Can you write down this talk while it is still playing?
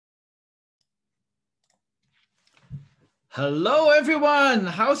Hello, everyone.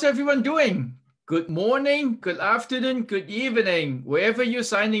 How's everyone doing? Good morning, good afternoon, good evening, wherever you're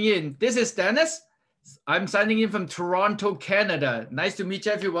signing in. This is Dennis. I'm signing in from Toronto, Canada. Nice to meet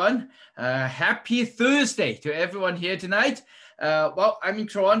everyone. Happy Thursday to everyone here tonight. Well, I'm in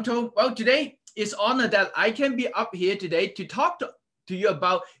Toronto. Well, today is honor that I can be up here today to talk to you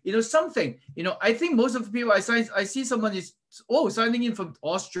about, something. I think most of the people I see someone is signing in from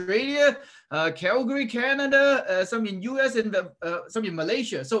Australia, Calgary, Canada, some in US and some in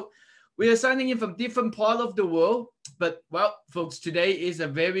Malaysia. So we are signing in from different parts of the world. But well, folks, today is a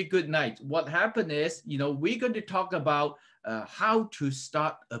very good night. What happened is, we're going to talk about how to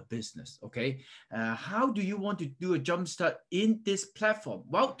start a business, okay? How do you want to do a jumpstart in this platform?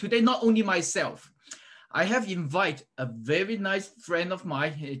 Well, today, not only myself, I have invited a very nice friend of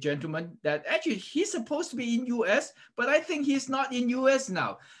mine, a gentleman that actually he's supposed to be in US, but I think he's not in US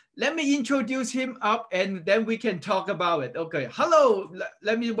now. Let me introduce him up and then we can talk about it. Okay, hello,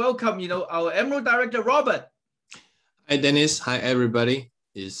 let me welcome, our Emerald Director, Robert. Hi, Dennis. Hi, everybody.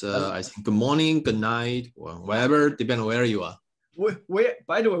 It's I think good morning, good night, or wherever, depending on where you are. Where,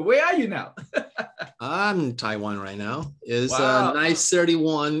 by the way, where are you now? I'm in Taiwan right now. It's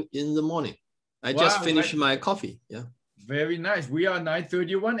 9:31 in the morning. I just finished my coffee. Yeah. Very nice. We are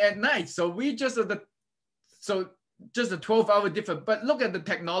 9:31 at night. So we just just a 12-hour difference. But look at the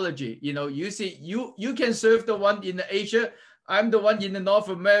technology. You see, you can serve the one in Asia. I'm the one in the North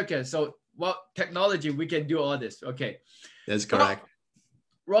America. So technology, we can do all this. Okay. That's correct.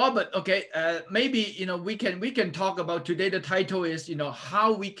 Robert, okay, maybe, we can talk about today. The title is,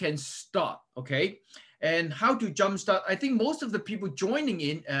 how we can start, okay, and how to jumpstart. I think most of the people joining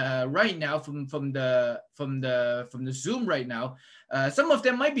in right now from the Zoom right now, some of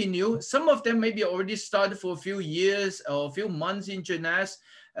them might be new, some of them maybe already started for a few years or a few months in Jeunesse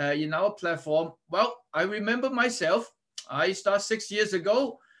in our platform. Well, I remember myself, I started 6 years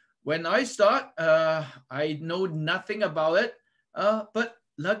ago. When I start, I know nothing about it, but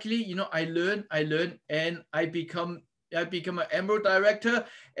luckily, I learn, and I become an Emerald Director,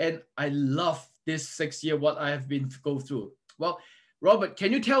 and I love this 6 year what I have been go through. Well, Robert,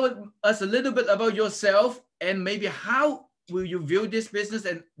 can you tell us a little bit about yourself and maybe how will you view this business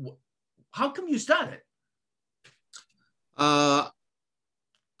and how come you started? I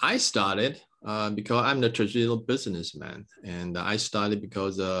started because I'm the traditional businessman, and I started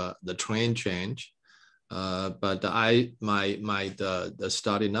because the trend changed. But the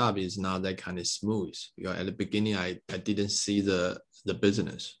starting up is not that kind of smooth, because at the beginning I didn't see the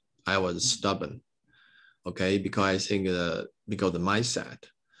business. I was stubborn, okay, because I think because of the mindset.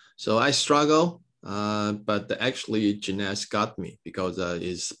 So I struggle, but actually Jeunesse got me because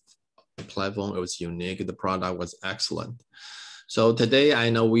its platform, it was unique, the product was excellent. So today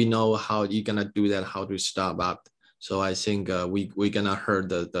we know how you're gonna do that, how to start up. So I think we're gonna hear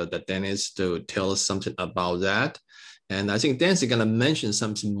the Dennis to tell us something about that. And I think Dennis is gonna mention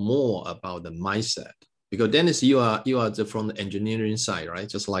something more about the mindset, because Dennis, you are from the engineering side, right?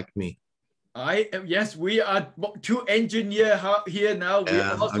 Just like me. Yes, we are two engineers here now. We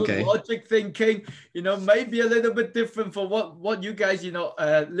also logic thinking, maybe a little bit different for what you guys,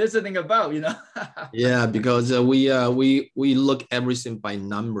 listening about, Yeah, because we look everything by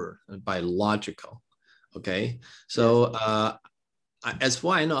number, by logical. Okay, so as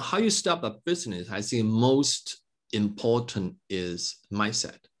far as I know, how you start a business, I think most important is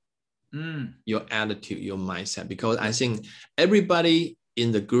mindset, your attitude, your mindset. Because I think everybody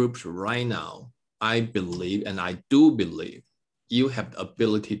in the group right now, I believe, and I do believe, you have the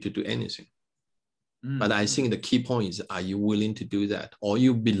ability to do anything. But I think the key point is, are you willing to do that, or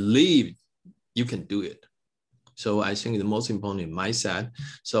you believe you can do it? So I think the most important is mindset.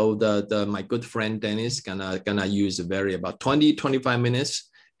 So my good friend Dennis gonna use about 20-25 minutes,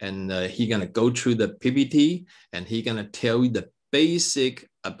 and he gonna go through the PPT, and he gonna tell you the basic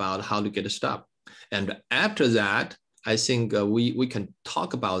about how to get started. And after that, I think we can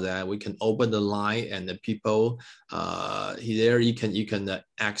talk about that. We can open the line, and the people there you can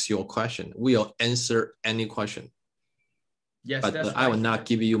ask your question. We'll answer any question. Yes, but I will not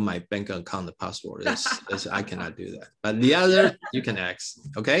give you my bank account password. I cannot do that. But the other you can ask.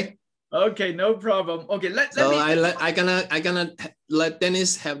 Okay. Okay, no problem. Okay, I gonna let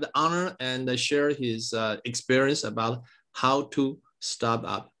Dennis have the honor and share his experience about how to start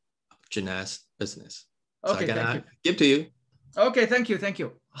up Jeunesse business. So okay, I can give to you. Okay, thank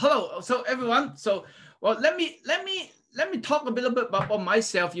you. Hello, so everyone. So let me talk a little bit about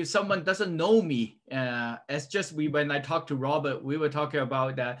myself. If someone doesn't know me, when I talked to Robert, we were talking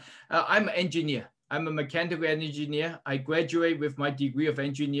about that. I'm an engineer. I'm a mechanical engineer. I graduated with my degree of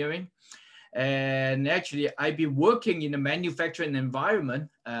engineering. And actually, I've been working in the manufacturing environment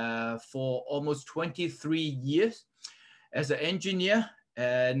for almost 23 years as an engineer,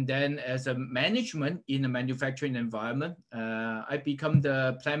 and then as a management in a manufacturing environment. I become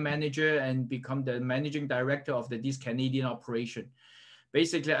the plant manager and become the managing director of this Canadian operation.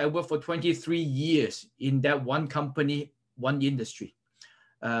 Basically, I worked for 23 years in that one company, one industry.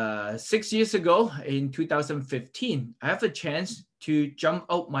 6 years ago, in 2015, I have a chance to jump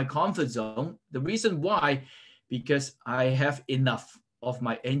out my comfort zone. The reason why, because I have enough of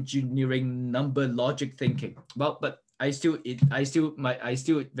my engineering number logic thinking. Well, but I still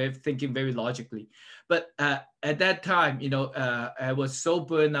thinking very logically. But at that time, I was so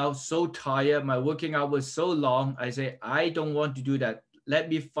burned out, so tired. My working hours was so long. I say, I don't want to do that. Let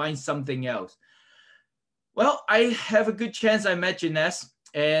me find something else. Well, I have a good chance. I met Jeunesse,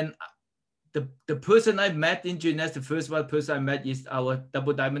 and the person I met in Jeunesse, the first one person I met is our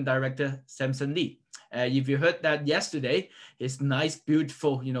Double Diamond director, Samson Lee. If you heard that yesterday, his nice,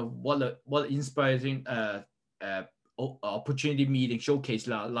 beautiful, what inspiring opportunity meeting showcase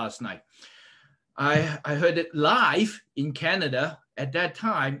last night. I heard it live in Canada. At that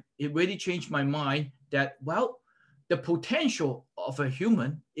time, it really changed my mind that, well, the potential of a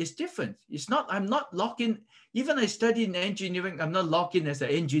human is different. It's not, I'm not locked in. Even I study in engineering, I'm not locked in as an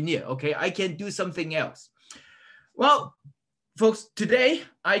engineer, okay? I can do something else. Well, folks, today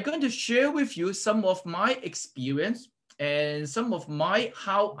I'm going to share with you some of my experience and some of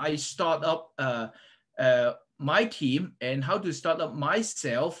how I start up my team and how to start up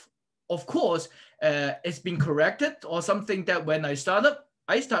myself. Of course, it's been corrected or something that when I start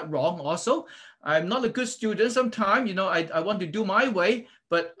wrong also. I'm not a good student sometimes, I want to do my way,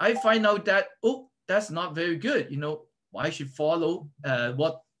 but I find out that, oh, that's not very good. I should follow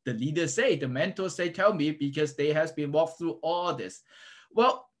what the leaders say, the mentors say, tell me, because they has been walked through all this.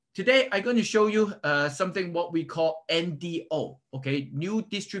 Well, today I'm going to show you something what we call NDO, okay, New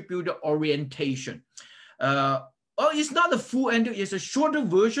Distributor Orientation. Well, it's not a full NDO, it's a shorter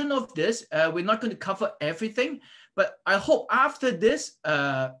version of this. We're not going to cover everything, but I hope after this,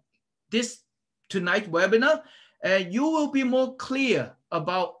 tonight's webinar, you will be more clear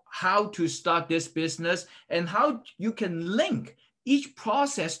about how to start this business and how you can link each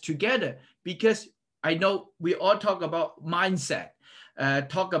process together, because I know we all talk about mindset,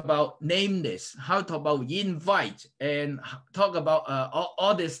 talk about name this, how to talk about invite, and talk about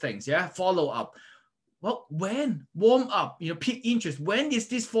all these things, yeah, follow up. Well, when? Warm up, peak interest. When is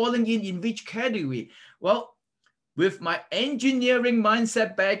this falling in which category? Well, with my engineering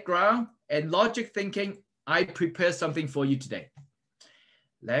mindset background and logic thinking, I prepared something for you today.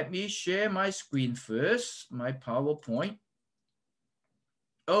 Let me share my screen first, my PowerPoint.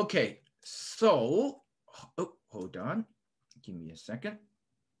 Okay, so, hold on. Give me a second.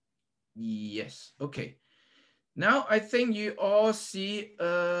 Yes, okay. Now I think you all see,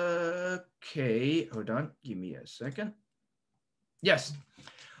 okay, hold on, give me a second. Yes,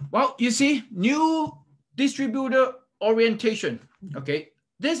 well, you see, new distributor orientation, okay?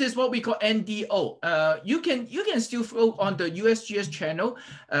 This is what we call NDO. You can still go on the USGS channel,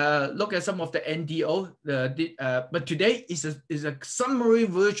 look at some of the NDO, but today is a summary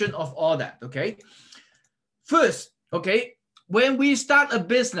version of all that, okay? First, okay, when we start a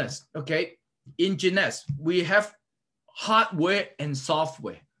business, okay, in Jeunesse, we have hardware and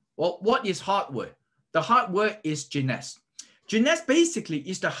software. Well, what is hardware? The hardware is Jeunesse. Jeunesse basically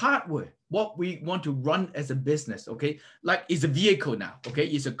is the hardware, what we want to run as a business, okay? Like it's a vehicle now, okay?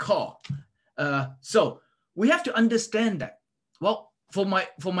 It's a car. So we have to understand that. Well, for my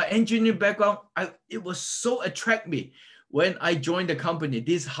engineering background, it was so attract me when I joined the company,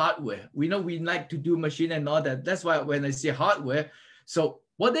 this hardware. We know we like to do machine and all that. That's why when I see hardware, so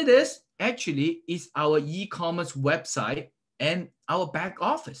what it is actually is our e-commerce website and our back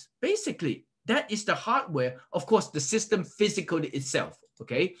office. Basically, that is the hardware. Of course, the system physically itself,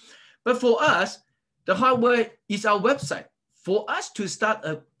 okay? But for us, the hardware is our website. For us to start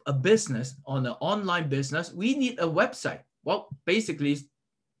a business on an online business, we need a website. Well, basically,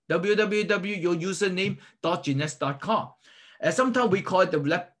 www.yourusername.jeunesse.com. Sometimes we call it the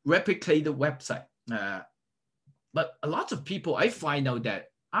replicated website. But a lot of people, I find out that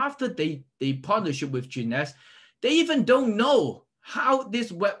after they partnership with Jeunesse, they even don't know how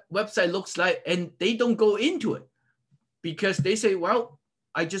this website looks like, and they don't go into it because they say, well,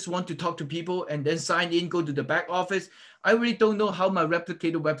 I just want to talk to people and then sign in, go to the back office. I really don't know how my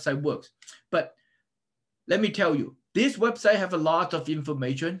replicated website works. But let me tell you, this website have a lot of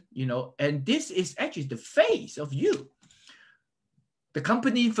information, and this is actually the face of you. the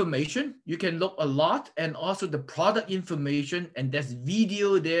company information, you can look a lot, and also the product information, and there's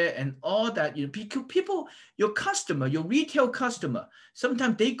video there and all that. You know, people, your customer, your retail customer,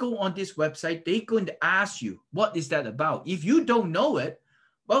 sometimes they go on this website, they going to ask you, what is that about? If you don't know it,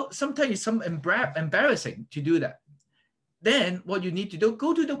 well, sometimes it's embarrassing to do that. Then what you need to do,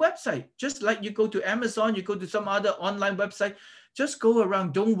 go to the website. Just like you go to Amazon, you go to some other online website, just go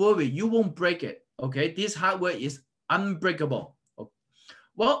around. Don't worry, you won't break it. Okay, this hardware is unbreakable.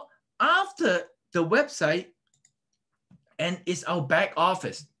 Well, after the website, and it's our back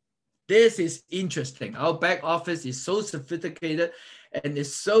office. This is interesting. Our back office is so sophisticated and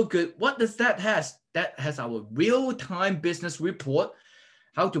it's so good. What does that has? That has our real-time business report,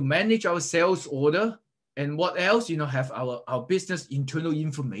 how to manage our sales order, and what else? You know, have our business internal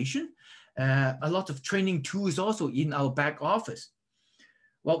information, a lot of training tools also in our back office.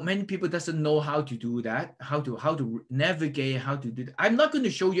 Well, many people doesn't know how to do that, how to navigate, how to do that. I'm not going to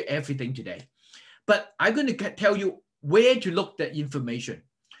show you everything today, but I'm going to tell you where to look the information.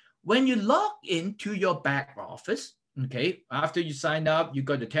 When you log into your back office, okay, after you sign up, you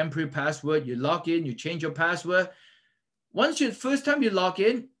got the temporary password, you log in, you change your password. Once first time you log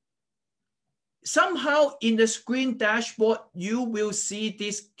in, somehow in the screen dashboard, you will see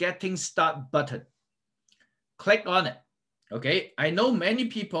this Getting Started button. Click on it. Okay, I know many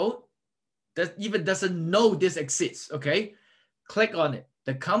people that even doesn't know this exists. Okay, click on it.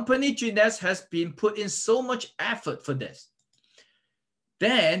 The company GNS has been put in so much effort for this.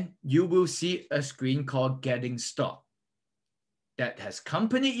 Then you will see a screen called Getting Started that has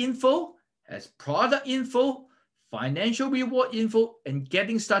company info, has product info, financial reward info, and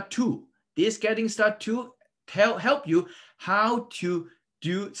Getting Started tool. This Getting Started tool help you how to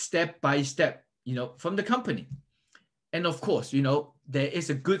do step by step, you know, from the company. And of course, you know, there is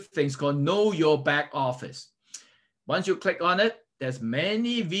a good thing called Know Your Back Office. Once you click on it, there's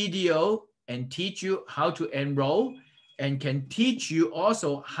many video and teach you how to enroll, and can teach you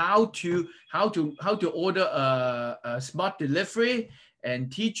also how to order a smart delivery, and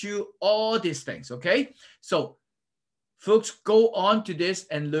teach you all these things. Okay, so folks, go on to this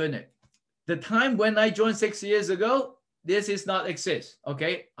and learn it. The time when I joined 6 years ago, this is not exist.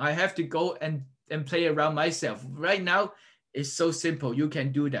 Okay, I have to go and play around myself. Right now, it's so simple. You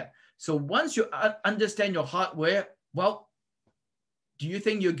can do that. So once you understand your hardware, well, do you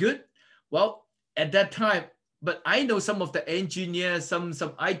think you're good? Well, at that time, but I know some of the engineers, some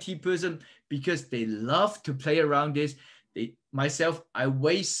IT person, because they love to play around this. Myself,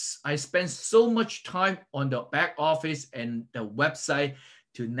 I spend so much time on the back office and the website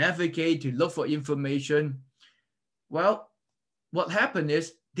to navigate, to look for information. Well, what happened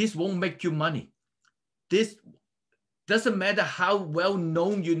is this won't make you money. This doesn't matter how well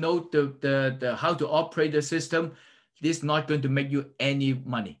known you know the how to operate the system. This is not going to make you any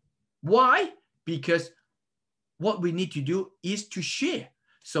money. Why? Because what we need to do is to share.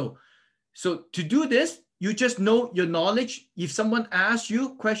 So to do this, you just know your knowledge. If someone asks you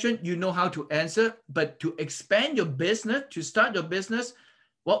a question, you know how to answer. But to expand your business, to start your business,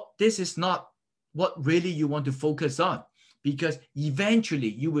 well, this is not what really you want to focus on, because eventually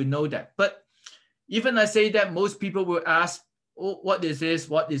you will know that. But even I say that, most people will ask, oh, what is this?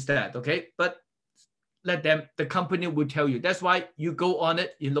 What is that? Okay, but let them, the company will tell you. That's why you go on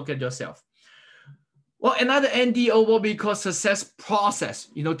it, you look at yourself. Well, another NDO, what we call success process.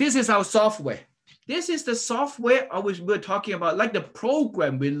 You know, this is our software. This is the software we're talking about, like the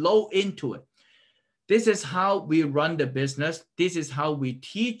program we load into it. This is how we run the business. This is how we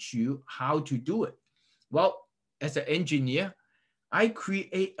teach you how to do it. Well, as an engineer, I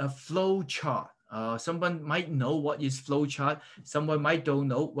create a flow chart. Someone might know what is flow chart. Someone might don't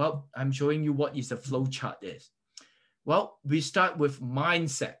know. Well, I'm showing you what is a flow chart is. Well, we start with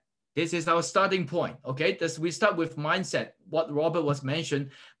mindset. This is our starting point. Okay, we start with mindset. What Robert was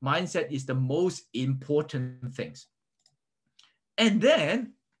mentioned, mindset is the most important things. And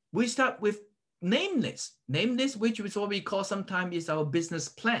then we start with name list. Name list, which is what we call sometimes is our business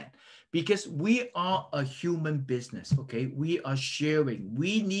plan. Because we are a human business, okay? We are sharing.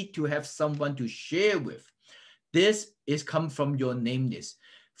 We need to have someone to share with. This is come from your name list.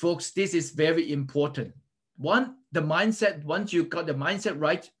 Folks, this is very important. One, the mindset, once you got the mindset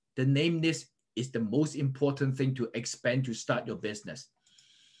right, the name list is the most important thing to expand, to start your business.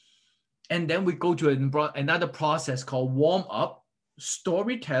 And then we go to another process called warm up,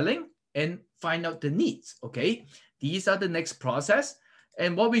 storytelling, and find out the needs, okay? These are the next process.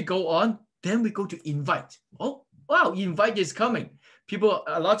 And what we go on, then we go to invite. Oh, wow, invite is coming.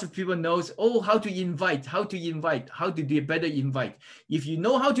 A lot of people knows, oh, how to invite, how to do better invite. If you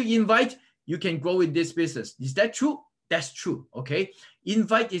know how to invite, you can grow in this business. Is that true? That's true, okay?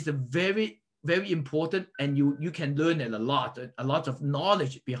 Invite is a very, very important, and you can learn it a lot of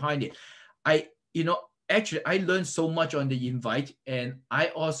knowledge behind it. Actually, I learned so much on the invite, and I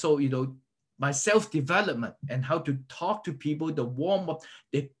also, my self-development and how to talk to people, the warm up,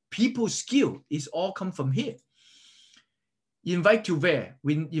 the people skill is all come from here. Invite to where?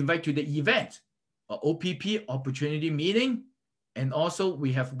 We invite to the event, OPP, opportunity meeting, and also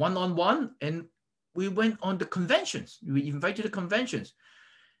we have one-on-one, and we went on the conventions. We invite to the conventions.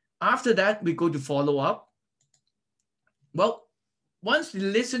 After that, we go to follow up. Well, once you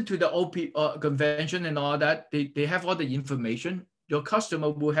listen to the OP convention and all that, they have all the information. Your customer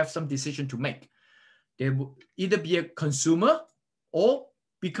will have some decision to make. They will either be a consumer or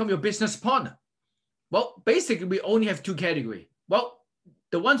become your business partner. Well, basically, we only have two categories. Well,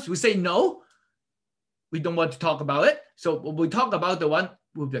 the ones who say no, we don't want to talk about it. So we talk about the one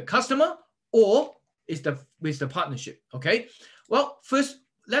with the customer or is with the partnership. Okay. Well, first,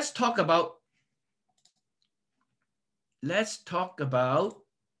 let's talk about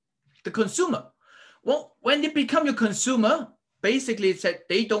the consumer. Well, when they become your consumer, basically it's that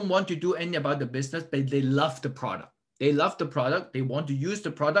they don't want to do anything about the business, but they love the product. They love the product. They want to use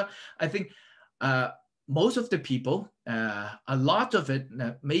the product. I think most of the people, a lot of it,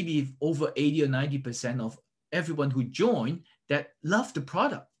 maybe over 80 or 90% of everyone who joined that love the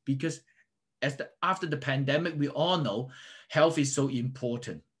product, because after the pandemic, we all know health is so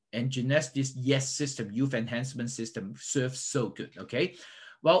important. And Genestis YES system, youth enhancement system, serves so good, okay?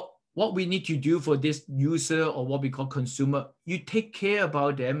 Well, what we need to do for this user, or what we call consumer, you take care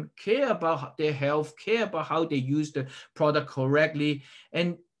about them, care about their health, care about how they use the product correctly,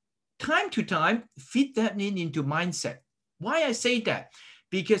 and time to time, feed that into mindset. Why I say that?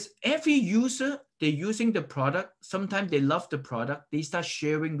 Because every user, they're using the product, sometimes they love the product, they start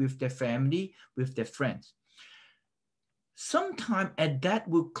sharing with their family, with their friends. Sometime at that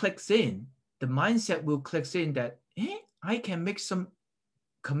will clicks in, the mindset will clicks in that, hey, I can make some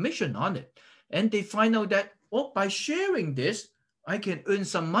commission on it. And they find out that, oh, by sharing this, I can earn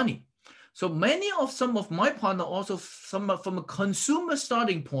some money. So some of my partners also, from a consumer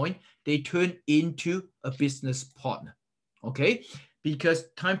starting point, they turn into a business partner, okay? Because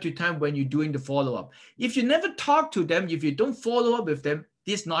time to time when you're doing the follow-up, if you never talk to them, if you don't follow up with them,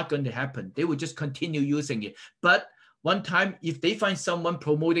 this is not going to happen. They will just continue using it. But one time, if they find someone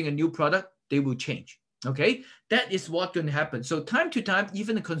promoting a new product, they will change, okay? That is what's going to happen. So time to time,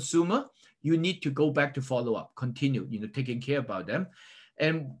 even the consumer, you need to go back to follow up, continue, taking care about them.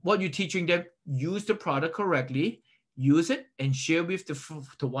 And what you're teaching them, use the product correctly, use it and share with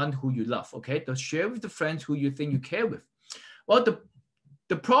the one who you love, okay? So share with the friends who you think you care with. Well,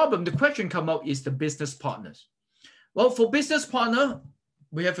 the question come out is the business partners. Well, for business partner,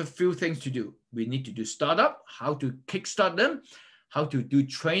 we have a few things to do. We need to do startup, how to kickstart them, how to do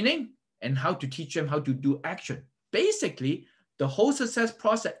training, and how to teach them how to do action. Basically, the whole success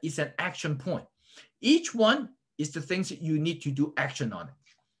process is an action point. Each one is the things that you need to do action on it.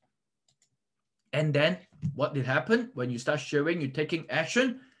 And then what did happen? When you start sharing, you're taking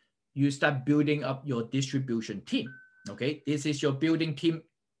action, you start building up your distribution team. Okay, this is your building team.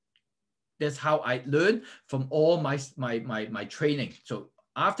 That's how I learned from all my training. So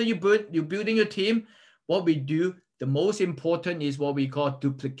after you're building your team, what we do, the most important is what we call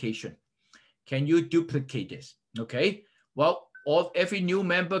duplication. Can you duplicate this? Okay, well, every new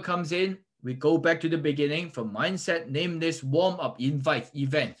member comes in, we go back to the beginning from mindset, name this, warm up, invite,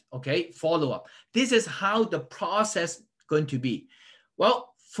 event, okay, follow up. This is how the process going to be.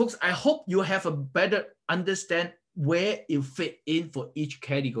 Well, folks, I hope you have a better understand where it fit in for each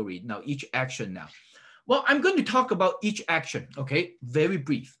category now, each action now. Well, I'm going to talk about each action, okay, very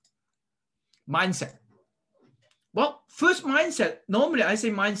brief. Mindset. Well, first mindset, normally I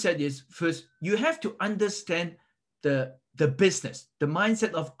say mindset is first, you have to understand the business, the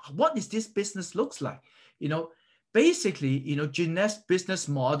mindset of what is this business looks like. Basically, Genes business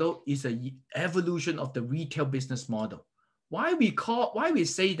model is an evolution of the retail business model. Why we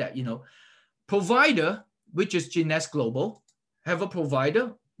say that, provider, which is Genes Global, have a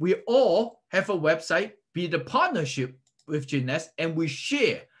provider. We all have a website, be the partnership with Genes, and we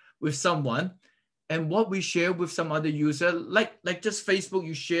share with someone. And what we share with some other user, like just Facebook,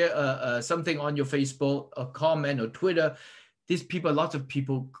 you share something on your Facebook, a comment or Twitter. These people, lots of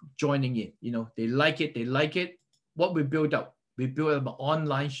people joining in. They like it. What we build up an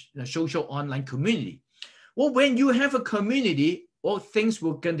online, social online community. Well, when you have a community, well, things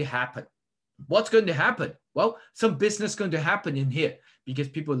will going to happen. What's going to happen? Well, some business going to happen in here because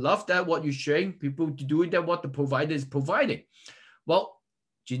people love that what you're sharing. People doing that what the provider is providing. Well,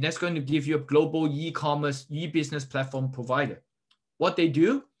 Jeanette's going to give you a global e-commerce, e-business platform provider. What they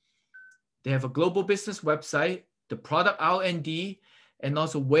do, they have a global business website, the product R&D, and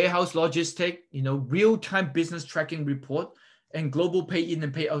also warehouse logistic, real-time business tracking report, and global pay-in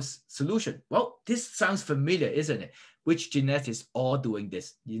and pay-out solution. Well, this sounds familiar, isn't it? Which Jeanette is all doing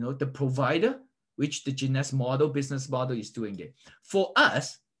this. The provider, which the Jeanette's business model is doing it. For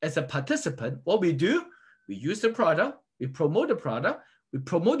us, as a participant, what we do, we use the product, we promote the product, we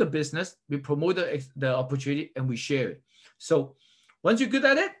promote the business, we promote the opportunity, and we share it. So once you're good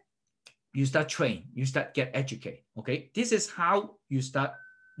at it, you start train, you start get educated. Okay, this is how you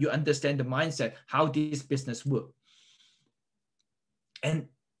understand the mindset, how this business works. And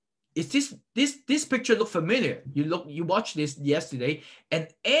is this picture look familiar? You watched this yesterday, and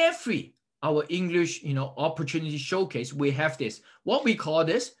our English opportunity showcase, we have this. What we call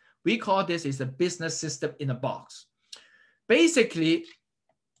this is a business system in a box. Basically,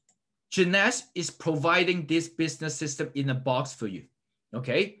 Jeanette is providing this business system in a box for you.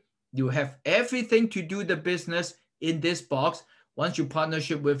 Okay. You have everything to do the business in this box. Once you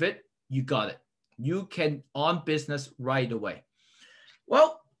partnership with it, you got it. You can on business right away.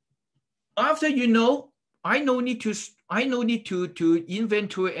 Well, after I no need to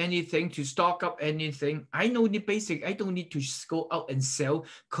inventory anything, to stock up anything. I don't need to go out and sell,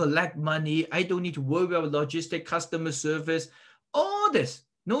 collect money. I don't need to worry about logistic, customer service, all this.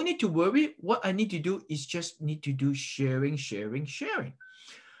 No need to worry. What I need to do is just need to do sharing.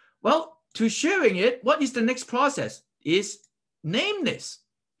 Well, to sharing it, what is the next process? Is name this,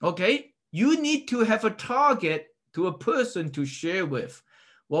 okay? You need to have a target to a person to share with.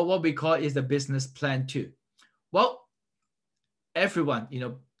 Well, what we call is the business plan too. Well, everyone,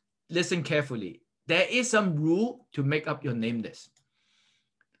 listen carefully. There is some rule to make up your name list.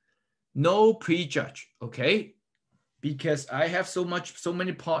 No prejudge, okay? Because I have so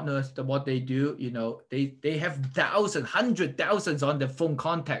many partners that what they do, they have hundreds, thousands on the phone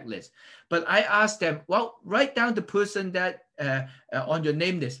contact list. But I ask them, well, write down the person that on your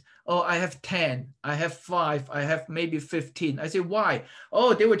name list. Oh, I have 10, I have 5, I have maybe 15. I say, why?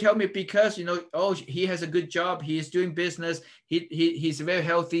 Oh, they would tell me because, oh, he has a good job. He is doing business. He's very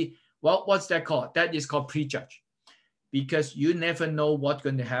healthy. Well, what's that called? That is called prejudge, because you never know what's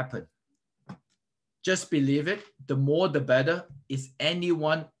going to happen. Just believe it. The more, the better. Is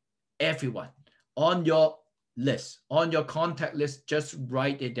anyone, everyone on your list, on your contact list, just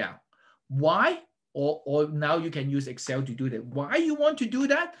write it down. Why? Or now you can use Excel to do that. Why you want to do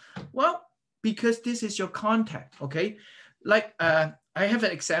that? Well, because this is your contact, okay? Like I have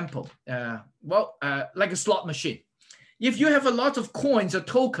an example. Like a slot machine. If you have a lot of coins or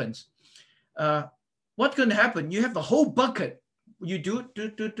tokens, what's going to happen? You have a whole bucket. You do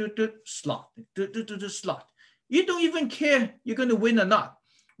slot. You don't even care you're going to win or not.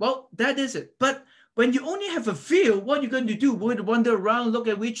 Well, that is it. But when you only have a few, what you're going to do? We're going to wander around, look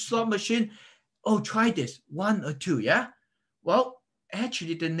at which slot machine. Oh, try this, 1 or 2, yeah? Well,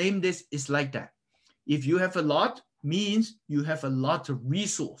 actually, the name this is like that. If you have a lot, means you have a lot of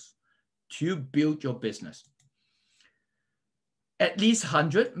resource to build your business. At least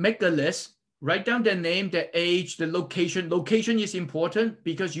 100, make a list, write down their name, their age, the location. Location is important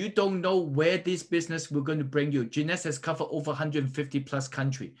because you don't know where this business will going to bring you. Jeanette has covered over 150 plus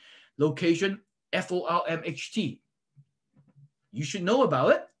country. Location, FORMHT. You should know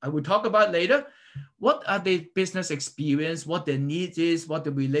about it. I will talk about later. What are their business experience, what their needs is, what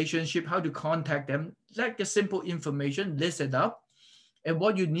the relationship, how to contact them, like the simple information, list it up. And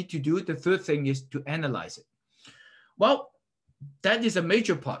what you need to do, the third thing is to analyze it. Well, that is a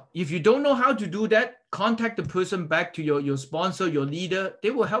major part. If you don't know how to do that, contact the person back to your sponsor, your leader.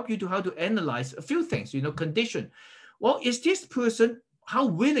 They will help you to how to analyze a few things, condition. Well, is this person, how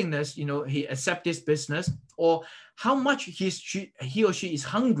willingness, he accept this business, or how much he or she is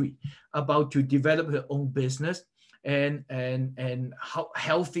hungry about to develop her own business, and how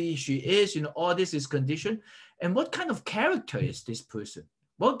healthy she is, all this is condition. And what kind of character is this person?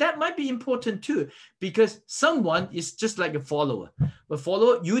 Well, that might be important too, because someone is just like a follower. A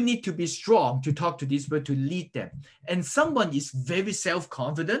follower, you need to be strong to talk to this person, to lead them. And someone is very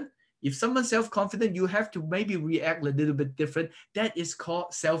self-confident. If someone's self-confident, you have to maybe react a little bit different. That is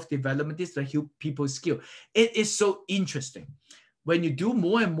called self-development. This is the people's skill. It is so interesting. When you do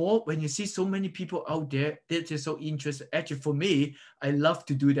more and more, when you see so many people out there, that is so interesting. Actually, for me, I love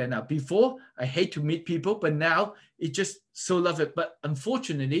to do that now. Before, I hate to meet people, but now it just so love it. But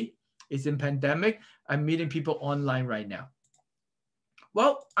unfortunately, it's in pandemic. I'm meeting people online right now.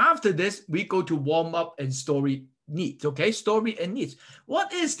 Well, after this, we go to warm up and story needs, okay? Story and needs.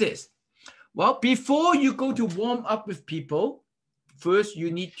 What is this? Well, before you go to warm up with people, first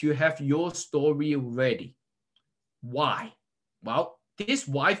you need to have your story ready. Why? Well, this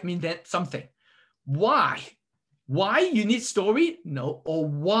why means that something. Why? Why you need story? No. Or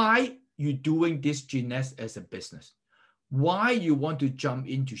why you doing this GNS as a business? Why you want to jump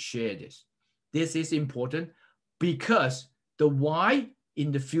in to share this? This is important because the why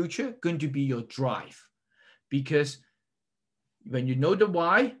in the future going to be your drive. Because when you know the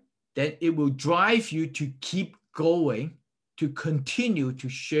why, then it will drive you to keep going, to continue to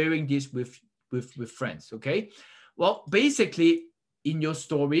sharing this with friends, okay? Well, basically, in your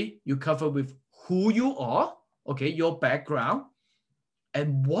story, you cover with who you are, okay, your background,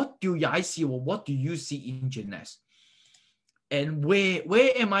 and what do I see or what do you see in GNS? And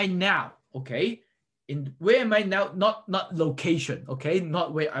where am I now, okay? Where am I now? Not location, okay?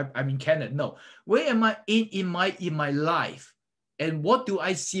 Not where I'm in Canada, no. Where am I in my life? And what do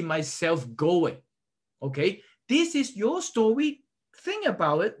I see myself going, okay? This is your story. Think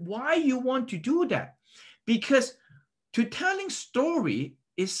about it, why you want to do that. Because to telling story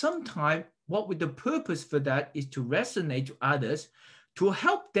is sometimes what with the purpose for that is to resonate to others, to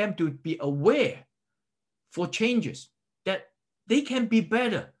help them to be aware for changes, that they can be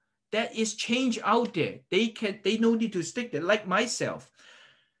better. That is change out there. They no need to stick there. Like myself,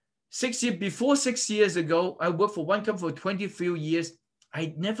 6 years ago, I worked for one company for 23 years.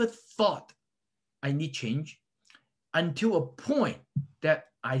 I never thought I need change until a point that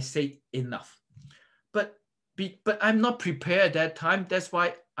I say enough. But I'm not prepared at that time. That's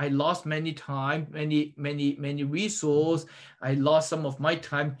why I lost many time, many resources. I lost some of my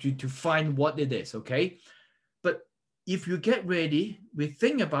time to find what it is, okay? But if you get ready, we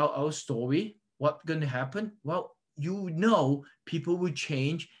think about our story, what's going to happen? Well, you know people will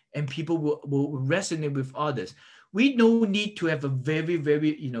change and people will resonate with others. We don't need to have a very,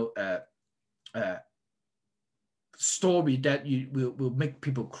 very, story that you will make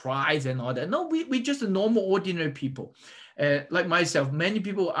people cry and all that. No, we just a normal, ordinary people. Like myself, many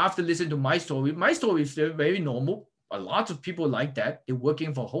people after listening to my story is very, very normal. A lot of people like that. They're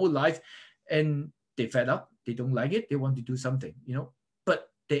working for whole life and they fed up. They don't like it. They want to do something, but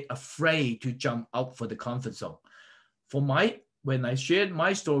they're afraid to jump out for the comfort zone. When I shared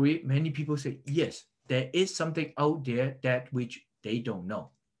my story, many people say, yes, there is something out there that which they don't know.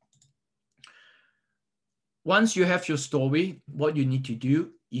 Once you have your story, what you need to do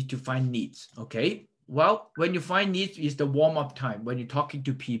is to find needs, okay? Well, when you find needs is the warm-up time, when you're talking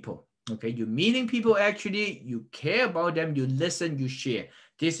to people, okay? You're meeting people actually, you care about them, you listen, you share.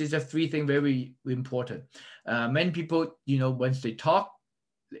 This is the three things very important. Many people, once they talk,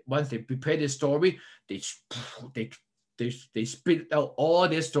 once they prepare their story, they spit out all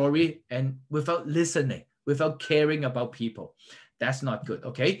their story and without listening, without caring about people. That's not good,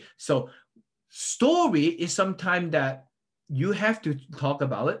 okay? So story is sometimes that you have to talk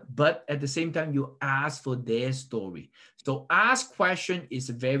about it, but at the same time, you ask for their story. So ask question is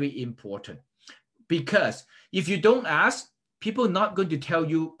very important because if you don't ask, people are not going to tell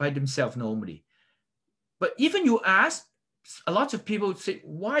you by themselves normally. But even you ask, a lot of people say,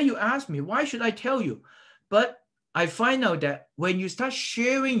 why you ask me? Why should I tell you? But I find out that when you start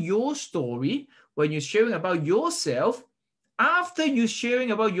sharing your story, when you're sharing about yourself, after you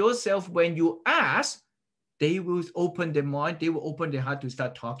sharing about yourself, when you ask, they will open their mind, they will open their heart to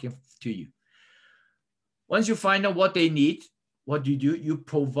start talking to you. Once you find out what they need, what you do, you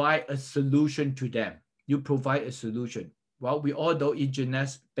provide a solution to them. You provide a solution. Well, we all know in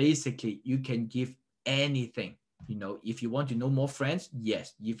GNS, basically, you can give anything. If you want to know more friends,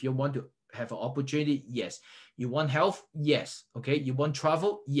 yes. If you want to have an opportunity, yes. You want health, yes. Okay. You want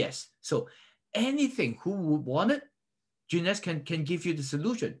travel, yes. So anything who would want it, GNS can give you the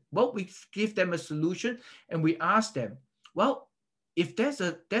solution. Well, we give them a solution and we ask them, well, if there's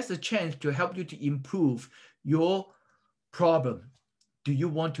a chance to help you to improve your problem, do you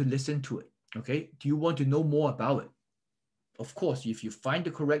want to listen to it? Okay. Do you want to know more about it? Of course, if you find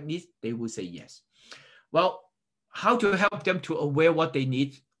the correct needs, they will say yes. Well, how to help them to aware what they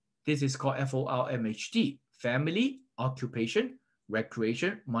need? This is called FORMHD, family, occupation,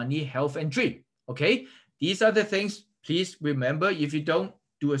 recreation, money, health, and dream. Okay. These are the things. Please remember, if you don't,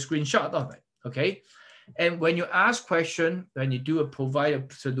 do a screenshot of it, okay? And when you ask question, when you provide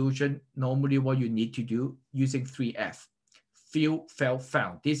a solution, normally what you need to do using 3F, feel, felt,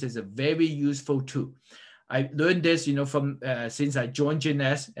 found. This is a very useful tool. I learned this, from since I joined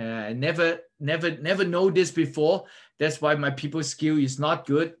GNS. I never know this before. That's why my people skill is not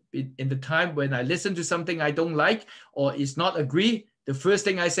good. In the time when I listen to something I don't like or is not agree, the first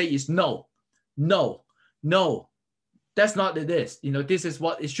thing I say is no. That's not it is. This is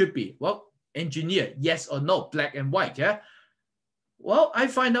what it should be. Well, engineer, yes or no, black and white, yeah? Well, I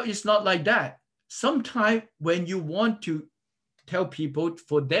find out it's not like that. Sometimes when you want to tell people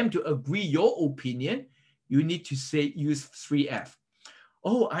for them to agree your opinion, you need to say use 3F.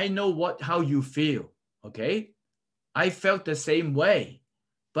 Oh, I know how you feel. Okay. I felt the same way,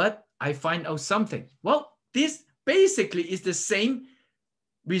 but I find out something. Well, this basically is the same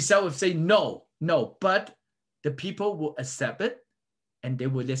result of saying no, but the people will accept it and they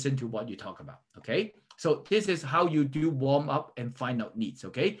will listen to what you talk about. Okay. So this is how you do warm up and find out needs.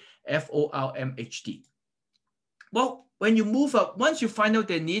 Okay. FORMHD. Well, when you move up, once you find out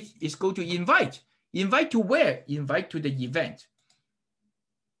their needs, is go to invite. Invite to where? Invite to the event.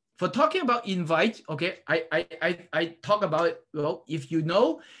 For talking about invite, okay, I talk about it. Well, if you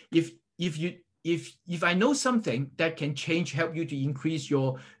know, if I know something that can help you to increase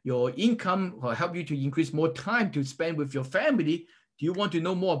your income or help you to increase more time to spend with your family, do you want to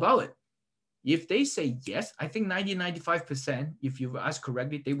know more about it? If they say yes, I think 95%, if you ask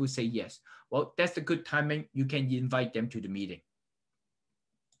correctly, they will say yes. Well, that's a good timing. You can invite them to the meeting.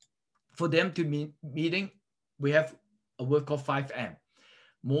 For them to meeting, we have a word called 5M.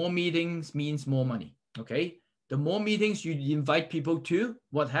 More meetings means more money, okay? The more meetings you invite people to,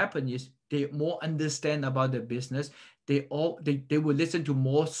 what happens is they more understand about the business. They will listen to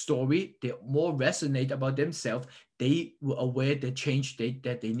more story. They more resonate about themselves. They will aware the change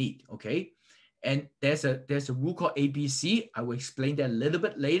that they need, okay? And there's a rule called ABC. I will explain that a little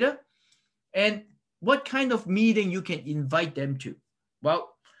bit later. And what kind of meeting you can invite them to? Well,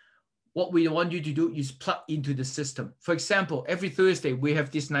 what we want you to do is plug into the system. For example, every Thursday, we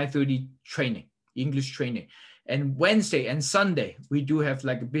have this 9:30 training, English training. And Wednesday and Sunday, we do have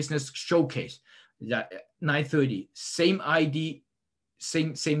like a business showcase, that 9:30, same ID,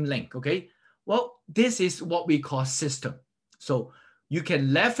 same link, okay? Well, this is what we call system. So you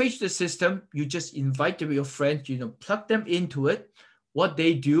can leverage the system. You just invite your friends, plug them into it. What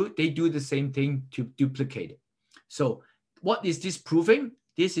they do the same thing to duplicate it. So what is this proving?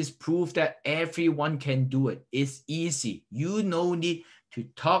 This is proof that everyone can do it. It's easy. You no need to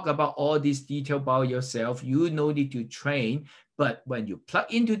talk about all this detail about yourself. You no need to train. But when you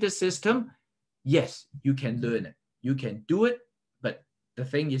plug into the system, yes, you can learn it. You can do it. But the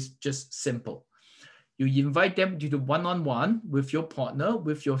thing is just simple. You invite them to the one-on-one with your partner,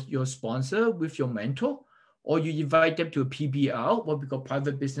 with your sponsor, with your mentor, or you invite them to a PBR, what we call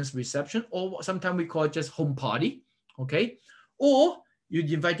private business reception, or sometimes we call it just home party, okay? Or you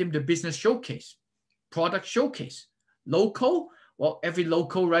invite them to business showcase, product showcase, local. Well, every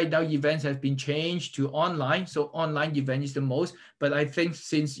local right now events has been changed to online. So online event is the most. But I think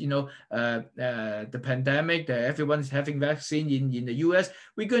since the pandemic, that everyone's having vaccine in the US,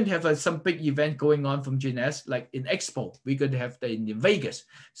 we're going to have some big event going on from GNS, like in Expo. We're going to have that in Vegas.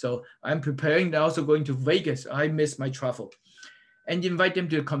 So I'm preparing. They're also going to Vegas. I miss my travel. And invite them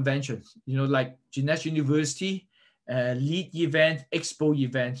to the conventions, like GNS University, lead event, expo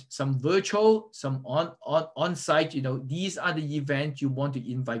event, some virtual, some on-site, these are the events you want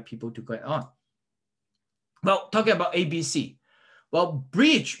to invite people to go on. Well, talking about ABC. Well,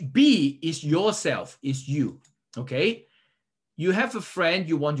 bridge B is yourself, is you, okay? You have a friend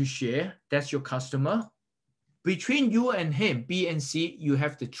you want to share, that's your customer. Between you and him, B and C, you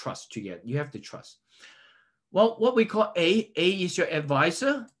have to trust together. You have to trust. Well, what we call A is your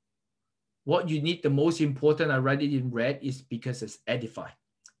advisor. What you need, the most important, I write it in red, is because it's edify.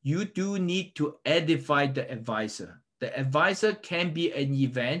 You do need to edify the advisor. The advisor can be an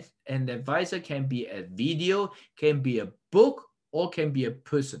event, and the advisor can be a video, can be a book, or can be a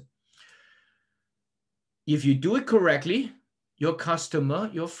person. If you do it correctly, your customer,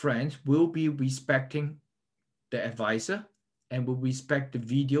 your friends will be respecting the advisor and will respect the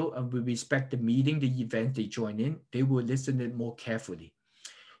video and will respect the meeting, the event they join in. They will listen to it more carefully.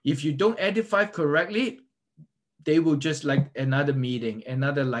 If you don't edify correctly, they will just like another meeting,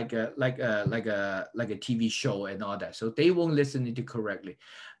 another like a TV show and all that. So they won't listen to it correctly.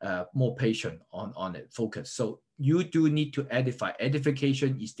 More patient on it, focus. So you do need to edify.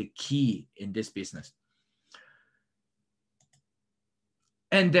 Edification is the key in this business.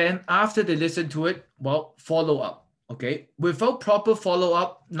 And then after they listen to it, well, follow up. Okay, without proper follow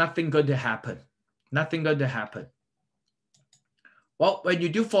up, nothing going to happen. Nothing going to happen. Well, when you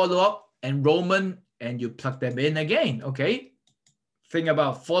do follow up, enrollment, and you plug them in again, okay? Thing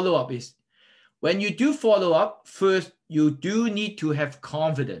about follow up is when you do follow up, first, you do need to have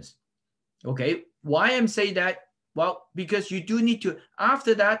confidence, okay? Why I'm saying that? Well, because you do need to,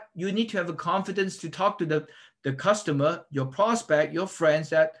 after that, you need to have a confidence to talk to the customer, your prospect, your friends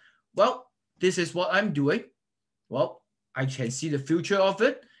that, well, this is what I'm doing. Well, I can see the future of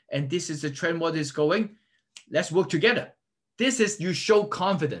it, and this is the trend, what is going. Let's work together. This is, you show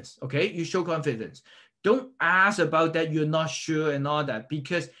confidence, okay? You show confidence. Don't ask about that, you're not sure and all that,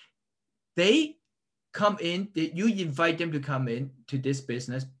 because they come in, you invite them to come in to this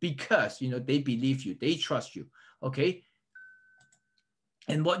business because, they believe you, they trust you, okay?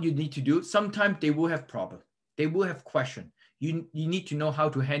 And what you need to do, sometimes they will have problem. They will have question. You need to know how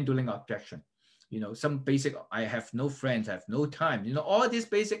to handling objection. Some basic, I have no friends, I have no time. All this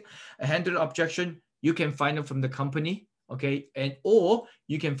basic handling objection, you can find out from the company, okay? Or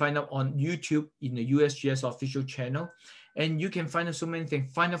you can find out on YouTube in the USGS official channel. And you can find out so many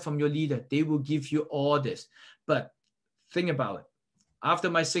things. Find out from your leader. They will give you all this. But think about it. After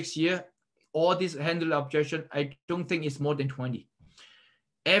my 6 year, all this handling objection, I don't think it's more than 20.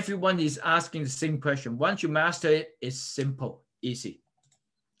 Everyone is asking the same question. Once you master it, it's simple, easy.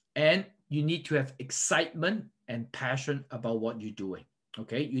 And you need to have excitement and passion about what you're doing,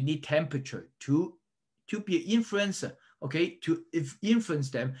 okay? You need temperature to be an influencer, okay? To influence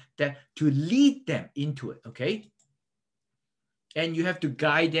them, to lead them into it, okay? And you have to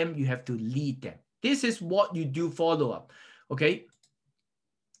guide them, you have to lead them. This is what you do follow-up, okay?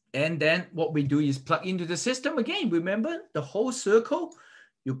 And then what we do is plug into the system again. Remember the whole circle?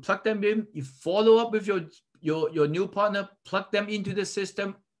 You plug them in, you follow up with your new partner, plug them into the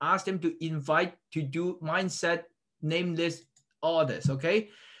system, ask them to invite, to do mindset, name list, all this, okay?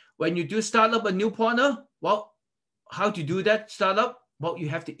 When you do start up a new partner, well, how to do that startup? Well, you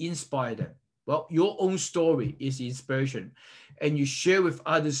have to inspire them. Well, your own story is inspiration, and you share with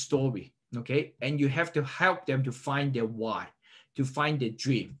others' story, okay? And you have to help them to find their why, to find their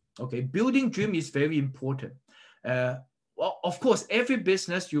dream, okay? Building dream is very important. Well, of course, every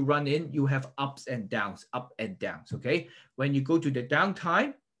business you run in, you have ups and downs, okay? When you go to the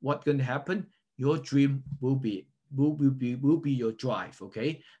downtime, what's going to happen? Your dream will be your drive,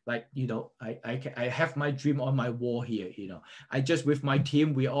 okay? Like, I have my dream on my wall here, I just, with my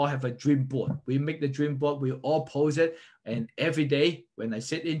team, we all have a dream board. We make the dream board, we all post it, and every day when I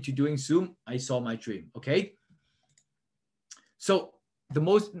sit into doing Zoom, I saw my dream, okay? So the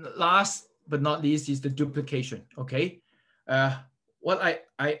most last but not least is the duplication, okay? What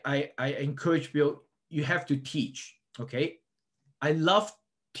I encourage people, you have to teach, okay? I love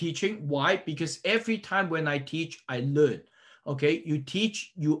teaching. Why? Because every time when I teach, I learn, okay? You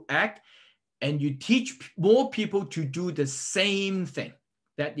teach, you act, and you teach more people to do the same thing.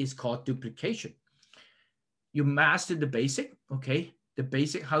 That is called duplication. You master the basic, okay? The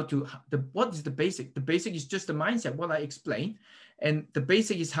basic, what is the basic? The basic is just the mindset, what I explained. And the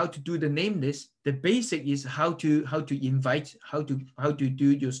basic is how to do the name list. The basic is how to invite, how to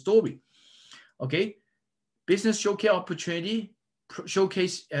do your story. Okay, business showcase opportunity,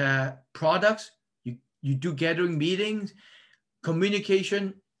 showcase products. You do gathering meetings,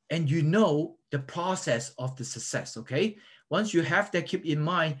 communication, and the process of the success. Okay, once you have that, keep in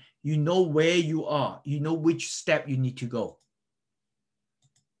mind, you know where you are, you know which step you need to go.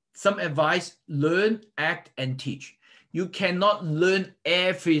 Some advice: learn, act, and teach. You cannot learn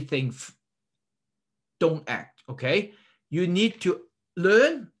everything. Don't act, okay? You need to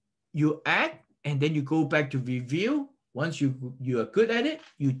learn, you act, and then you go back to review. Once you are good at it,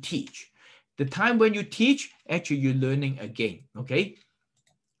 you teach. The time when you teach, actually you're learning again, okay?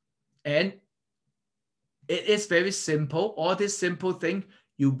 And it is very simple. All this simple thing,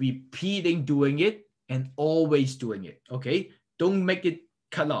 you repeating doing it and always doing it, okay? Don't make it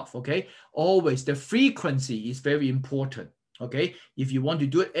cut off, okay? Always, the frequency is very important, okay? If you want to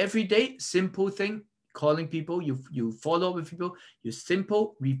do it every day, simple thing, calling people, you follow up with people, you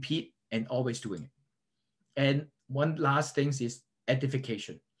simple, repeat, and always doing it. And one last thing is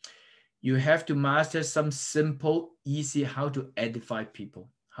edification. You have to master some simple, easy, how to edify people,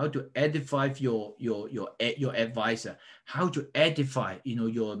 how to edify your advisor, how to edify,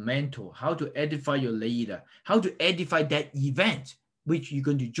 your mentor, how to edify your leader, how to edify that event which you're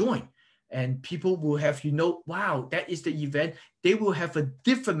going to join. And people will have, wow, that is the event. They will have a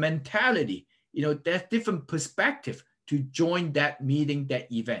different mentality, that different perspective to join that meeting,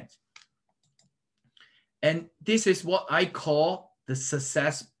 that event. And this is what I call the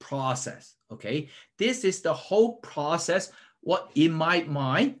success process, okay? This is the whole process, what in my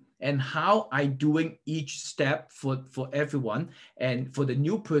mind, and how I'm doing each step for everyone. And for the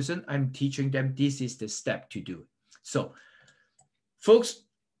new person, I'm teaching them this is the step to do. So, folks,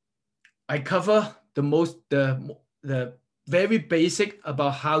 I cover the very basic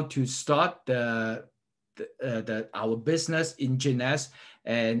about how to start our business in GNS,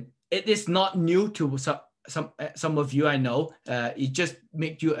 and it is not new to some of you, I know. It just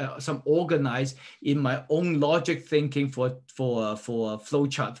make you some organized in my own logic thinking for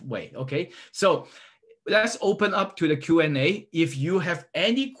flowchart way. Okay, so let's open up to the Q&A. If you have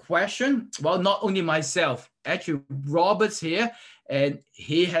any question, well, not only myself, actually Robert's here, and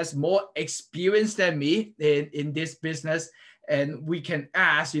he has more experience than me in this business, and we can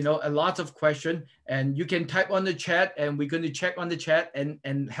ask, you know, a lot of questions, and you can type on the chat, and we're going to check on the chat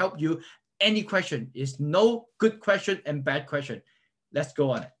and help you. Any question. Is no good question and bad question. Let's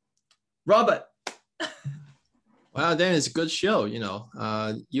go on it. Robert. Well, then it's a good show. You know,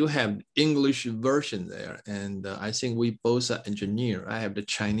 you have English version there, and I think we both are engineer. I have the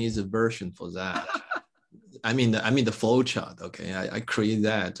Chinese version for that. I mean the flow chart. Okay, I created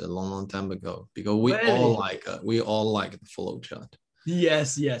that a long time ago because we all like the flow chart.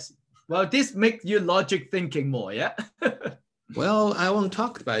 Yes, yes. Well, this makes you logic thinking more, yeah. Well, I want to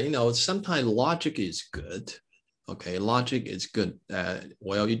talk about, you know, sometimes logic is good. Okay, logic is good.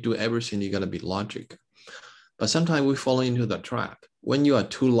 Well, you do everything, you gotta be logic. But sometimes we fall into the trap when you are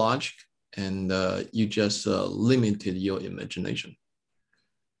too logic and you just limited your imagination.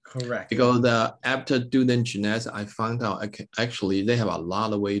 Correct. Because after doing genetics, I found out actually they have a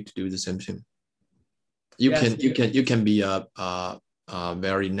lot of ways to do the same thing. You can be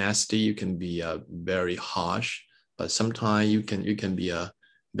very nasty. You can be very harsh, but sometimes you can be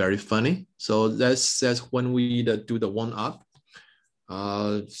very funny. So that's when we do the one up.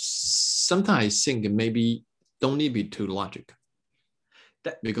 Sometimes I think maybe don't need to be too logic.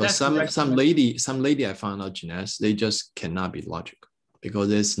 Because some lady I found out genetics, they just cannot be logic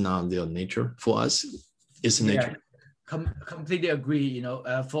because it's not their nature. For us, it's nature. Completely agree. You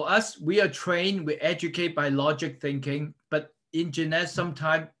know, for us, we are trained, we educate by logic thinking, but in genetics,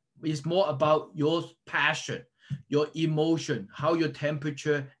 sometimes it's more about your passion, your emotion, how your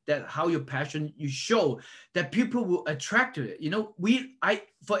temperature, how your passion you show that people will attract to it. You know,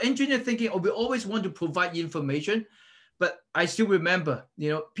 for engineer thinking, we always want to provide information, but I still remember, you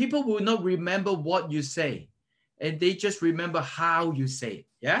know, people will not remember what you say, and they just remember how you say it.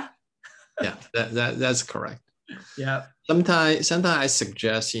 Yeah. Yeah, that's correct. Yeah. Sometimes I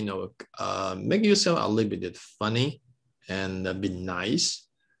suggest, you know, make yourself a little bit funny and be nice.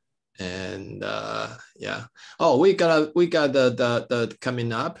 And yeah. Oh, we got the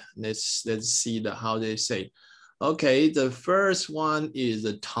coming up. Let's see how they say. Okay, the first one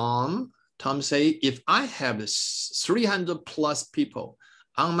is Tom. Tom say, if I have 300 plus people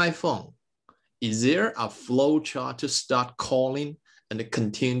on my phone, is there a flow chart to start calling and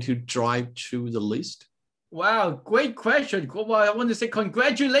continue to drive through the list? Wow, great question. Well, I want to say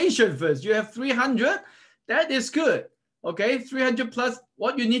congratulations first. You have 300. That is good. Okay, 300 plus.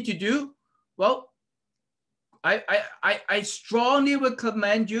 What you need to do? Well, I strongly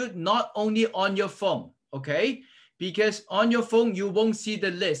recommend you not only on your phone, okay? Because on your phone, you won't see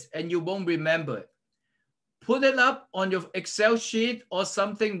the list and you won't remember it. Put it up on your Excel sheet or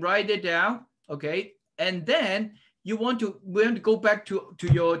something, write it down, okay? And then we want to go back to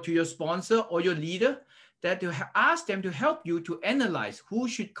your sponsor or your leader, that to ask them to help you to analyze who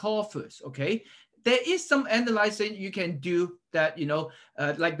should call first, okay? There is some analyzing you can do that, you know,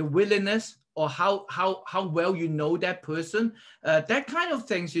 like the willingness or how well you know that person, that kind of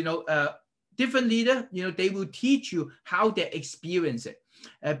things, you know, different leader, you know, they will teach you how they experience it.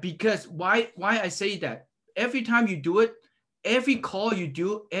 Because why I say that? Every time you do it, every call you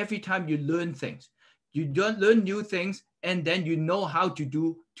do, every time you learn things. You don't learn new things, and then you know how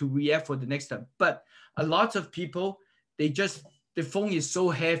to react for the next time. But a lot of people, the phone is so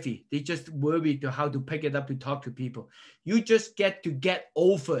heavy. They just worry to how to pick it up to talk to people. You just get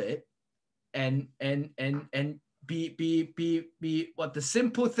over it and be what the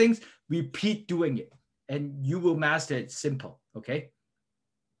simple things, repeat doing it, and you will master it. Simple. Okay.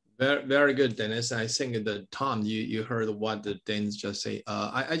 Very, very good, Dennis. I think that Tom, you heard what the Dennis just say.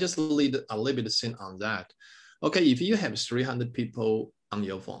 I just lead a little bit of sin on that. Okay, if you have 300 people on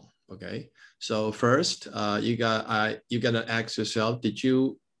your phone, okay. So first, you gotta ask yourself: did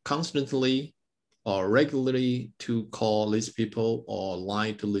you constantly or regularly to call these people or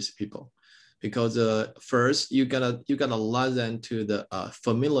lie to these people? Because first, you gotta let them to the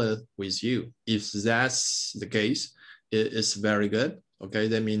familiar with you. If that's the case, it's very good. Okay,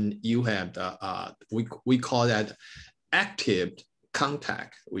 that means you have the we call that active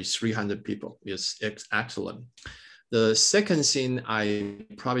contact with 300 people. It's excellent. The second thing I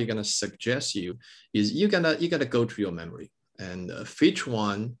probably gonna suggest you is you gotta go to your memory and which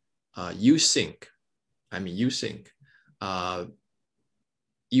one you think. I mean, you think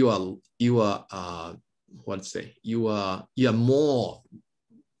you are you are more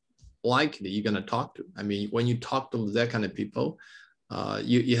likely you're gonna talk to. I mean, when you talk to that kind of people,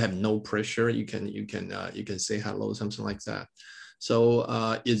 you have no pressure. You can say hello, something like that.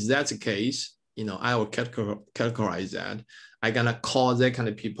 So if that's the case, I will categorize that. I'm gonna call that kind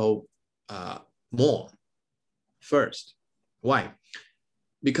of people more first. Why?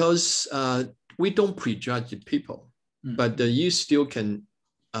 Because we don't prejudge people, but you still can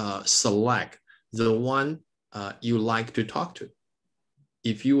select the one you like to talk to.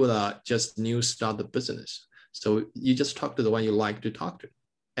 If you just new start the business, so you just talk to the one you like to talk to,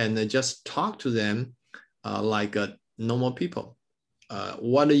 and just talk to them like normal people.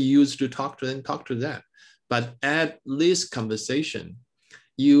 What you use to talk to them, talk to them. But at this conversation,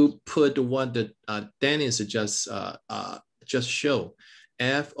 you put what the Dennis just show,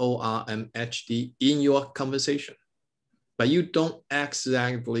 FORMHD in your conversation, but you don't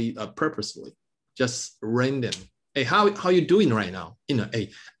exactly purposely, just random. Hey, how you doing right now?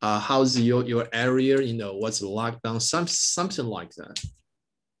 Hey, how's your area? What's the lockdown? Something like that.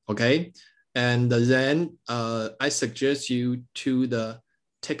 Okay, and then I suggest you to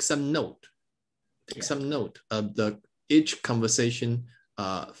take some note. Some note of each conversation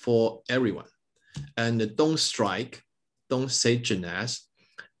for everyone, and don't say Jeunesse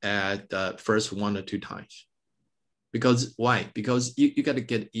at the first 1 or 2 times. Because why? Because you got to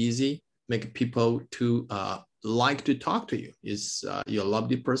get easy, make people to like to talk to you. You're a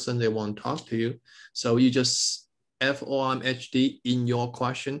lovely person, they want to talk to you. So you just FORMHD in your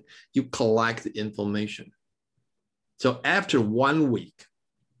question, you collect the information. So after 1 week,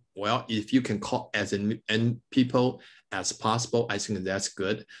 well, if you can call as many people as possible, I think that's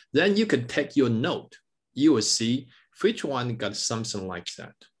good. Then you can take your note. You will see which one got something like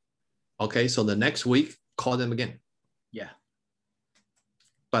that. Okay, so the next week, call them again. Yeah.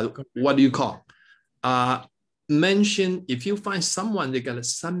 But what do you call? Mention, if you find someone they got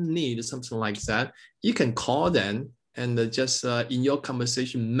some need, something like that, you can call them and just in your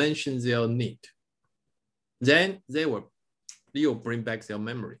conversation, mention their need. Then you'll bring back their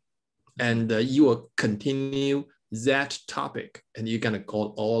memory, and you will continue that topic, and you're gonna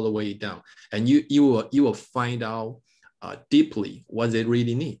go all the way down, and you will find out deeply what they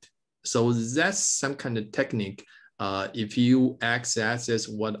really need. So that's some kind of technique. If you access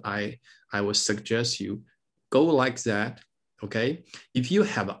what I would suggest you go like that. Okay, if you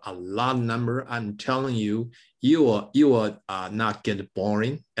have a lot number, I'm telling you, you will not get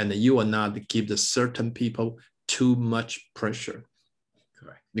boring, and you will not give the certain people too much pressure.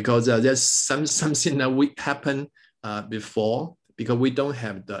 Correct. Because there's something that we happen before, because we don't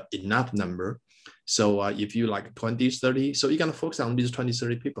have the enough number. So if you like 20, 30, so you're gonna focus on these 20,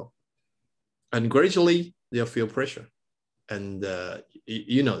 30 people, and gradually they'll feel pressure, and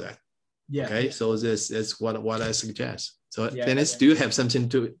you know that. Yeah. Okay, so this is what I suggest. So Dennis, do you have something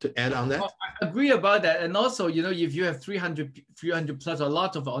to add on that? I agree about that. And also, if you have 300 plus, a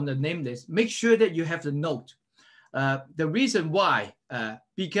lot of on the name list, make sure that you have the note. The reason why,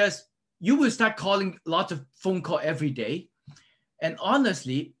 because you will start calling lots of phone call every day. And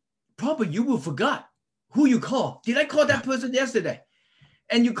honestly, probably you will forget who you call. Did I call that person yesterday?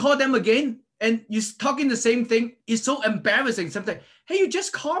 And you call them again, and you're talking the same thing. It's so embarrassing sometimes. Hey, you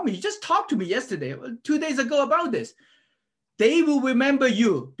just called me. You just talked to me yesterday, 2 days ago about this. They will remember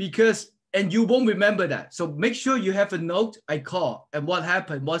you and you won't remember that. So make sure you have a note. I call, and what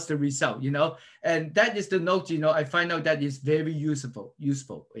happened, what's the result, and that is the note, I find out that is very useful.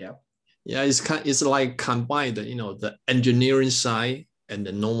 Yeah. Yeah, it's like combined, the engineering side and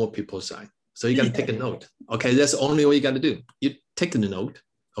the normal people side. So you got to take a note. Okay, that's the only way you got to do. You take the note,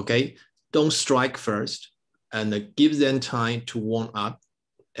 okay? Don't strike first, and give them time to warm up,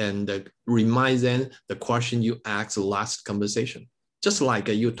 and remind them the question you asked last conversation. Just like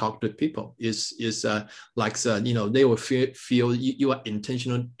you talk to people, is like they will feel you are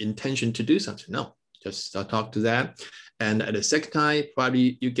intention to do something. No, just talk to them, and at the second time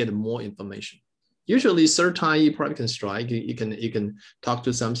probably you get more information. Usually third time you probably can strike. You can talk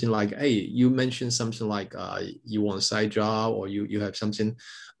to something like, hey, you mentioned something like you want a side job, or you have something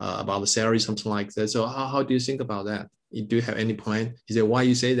about the salary, something like that. So how do you think about that? Do you have any plan? He said, why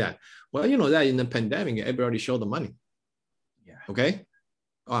you say that? Well, that in the pandemic, everybody showed the money. Yeah. Okay.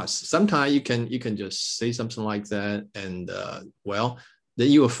 Sometimes you can just say something like that, and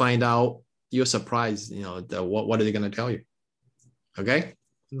then you will find out. You're surprised. What are they going to tell you? Okay.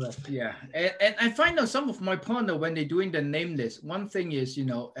 Right. Yeah, and I find out some of my partner, when they're doing the name list, one thing is,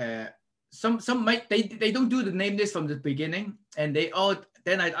 some might they don't do the name list from the beginning, and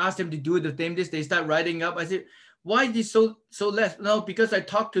then I ask them to do the name list. They start writing up. I said, why is so less? No, because I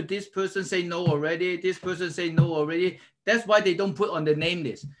talked to this person, say no already. This person say no already. That's why they don't put on the name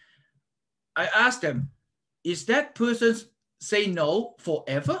list. I asked them, is that person say no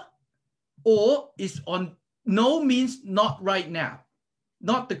forever, or is on no means not right now?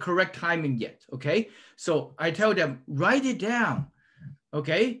 not the correct timing yet. Okay. So I tell them, write it down.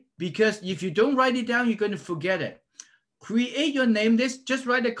 Okay. Because if you don't write it down, you're going to forget it. Create your name list. Just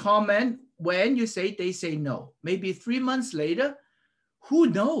write a comment when you say they say no. Maybe 3 months later, who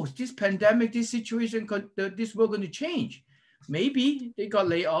knows? This pandemic, this situation, this world going to change. Maybe they got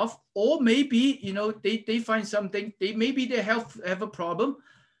laid off, or maybe, you know, they find something. Maybe their health have a problem.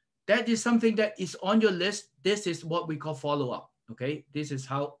 That is something that is on your list. This is what we call follow-up. Okay, this is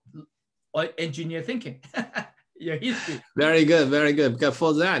how engineer thinking. Your history. Very good, very good. Because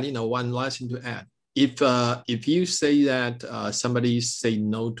for that, you know, one last thing to add. If you say that somebody say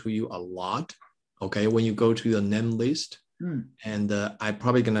no to you a lot, okay, when you go to the name list, and I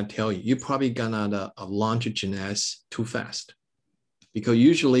probably gonna tell you, you're probably gonna launch GNS too fast, because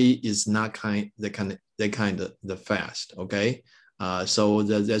usually it's not the fast. Okay, so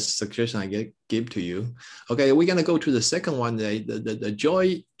that's a suggestion I give to you. Okay, we're gonna go to the second one.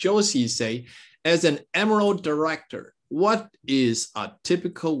 The Josie say, as an Emerald director, what is a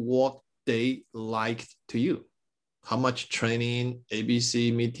typical work day like to you? How much training,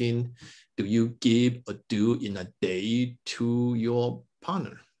 ABC meeting do you give or do in a day to your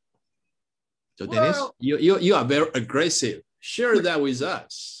partner? So Dennis, you are very aggressive. Share that with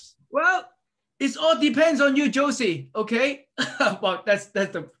us. Well, it all depends on you, Josie. Okay. Well, that's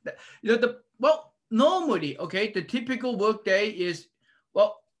the you know well, normally, okay, the typical work day is,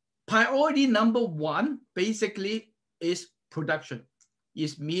 well, priority number one basically is production,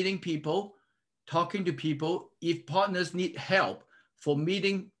 is meeting people, talking to people. If partners need help for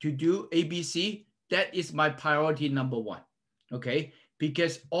meeting to do ABC, that is my priority number one. Okay.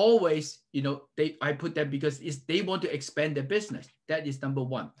 Because always, you know, I put that because they want to expand their business. That is number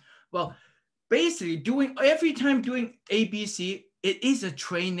one. Well, basically every time doing ABC, it is a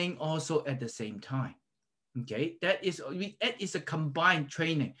training also at the same time. Okay. That is a combined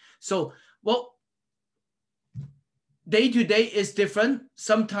training. So, well, day to day is different.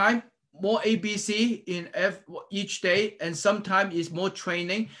 Sometimes more ABC in each day, and sometimes is more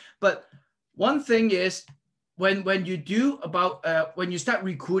training. But one thing is, when you do about when you start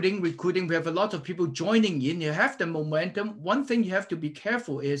recruiting, we have a lot of people joining in. You have the momentum. One thing you have to be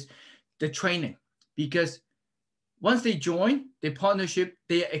careful is the training, because once they join the partnership,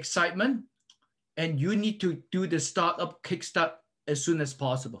 their excitement, and you need to do the startup kickstart as soon as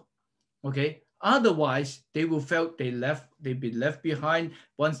possible. Okay. Otherwise, they will feel they've been left behind.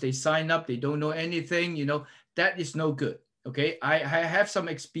 Once they sign up, they don't know anything. You know, that is no good. Okay. I have some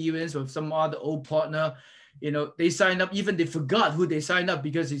experience with some other old partner. You know, they sign up, even they forgot who they signed up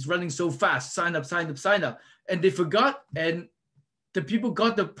because it's running so fast. Sign up. And they forgot, and the people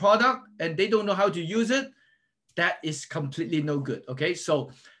got the product and they don't know how to use it. That is completely no good. Okay.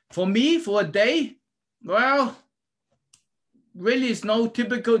 So for me, for a day, well, really it's no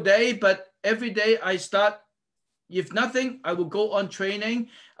typical day, but every day I start, if nothing, I will go on training.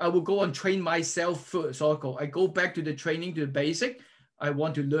 I will go on train myself first. So I go back to the training, to the basic. I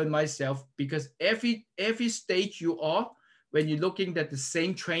want to learn myself, because every stage you are, when you're looking at the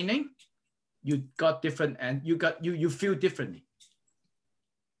same training, you got different, and you feel differently.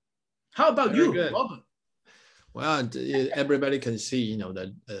 How about you, Robert? Well, everybody can see, you know,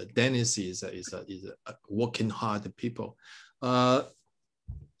 that Dennis is a working hard people.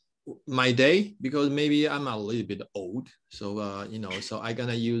 My day, because maybe I'm a little bit old, so you know, so I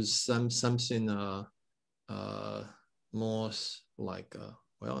gonna use something more like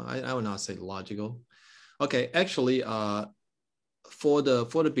well, I will not say logical. Okay, actually, for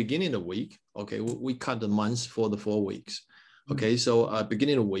the beginning of the week, okay, we cut the months for the 4 weeks. Okay, so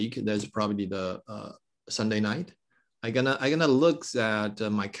beginning of the week, there's probably the Sunday night. I gonna look at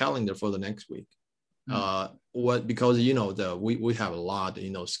my calendar for the next week. Because you know we have a lot,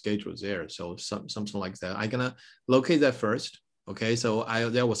 you know, schedules there, so something like that. I gonna locate that first. Okay, so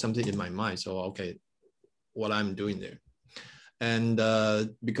there was something in my mind, so okay, what I'm doing there, and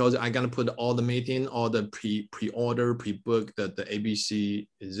because I gonna put all the meeting, all the pre-order, pre-book, the ABC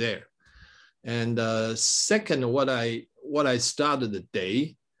is there. And second, what I started the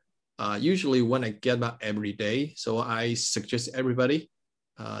day, usually when I get back every day, so I suggest everybody,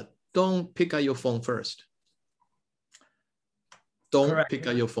 don't pick up your phone first. Don't pick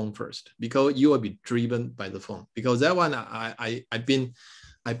up your phone first, because you will be driven by the phone. Because that one, I've been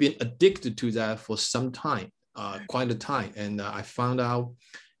addicted to that for some time, quite a time, and I found out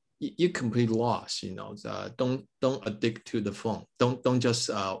you completely lost. You know, don't addict to the phone. Don't just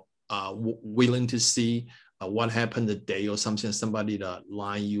willing to see what happened the day or something. Somebody that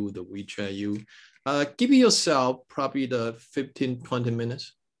line you, the WeChat you. Give yourself probably the 15-20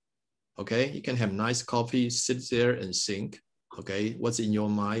 minutes. Okay, you can have nice coffee, sit there and think. Okay, what's in your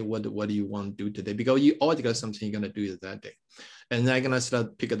mind? What do you want to do today? Because you already got something you're gonna do that day, and then you're gonna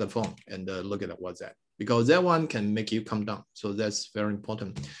start pick up the phone and look at WhatsApp, because that one can make you come down. So that's very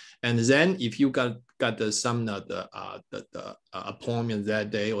important. And then if you got some the appointment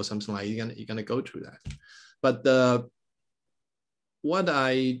that day or something like, you're gonna go through that. But what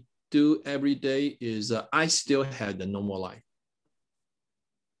I do every day is I still have the normal life.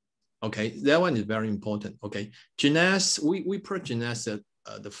 Okay, that one is very important. Okay, gymnasts, we put gymnasts at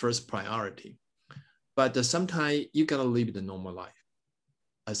the first priority, but sometimes you gotta live the normal life.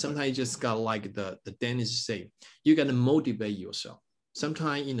 Sometimes you just got, like the Dennis say, you gotta motivate yourself.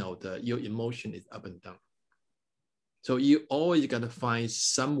 Sometimes your emotion is up and down, so you always gotta find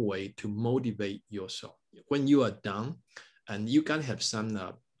some way to motivate yourself when you are down, and you gotta have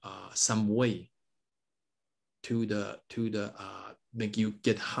some way to make you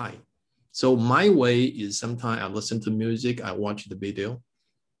get high. So my way is sometimes I listen to music, I watch the video.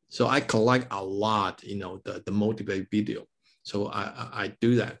 So I collect a lot, the motivate video. So I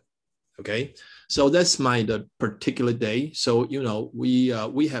do that. Okay. So that's the particular day. So, we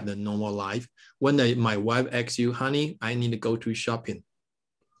have the normal life. When my wife asks you, honey, I need to go to shopping,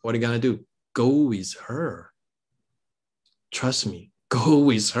 what are you gonna do? Go with her. Trust me, go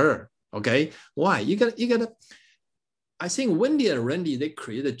with her. Okay. Why? You gotta, I think Wendy and Randy, they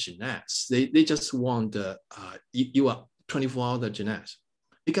created gymnasts. They just want you are 24-hour gymnast.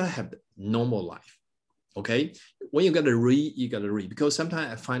 You gotta have the normal life. Okay. When you gotta read, because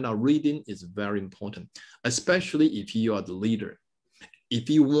sometimes I find out reading is very important, especially if you are the leader. If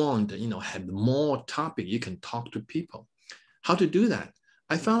you want, have more topic, you can talk to people. How to do that?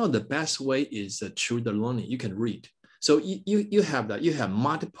 I found out the best way is through the learning. You can read. So you have that. You have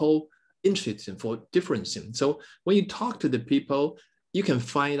multiple interesting for different things. So when you talk to the people, you can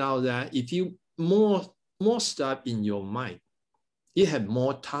find out that if you more stuff in your mind, you have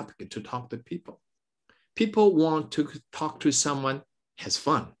more topic to talk to people. People want to talk to someone has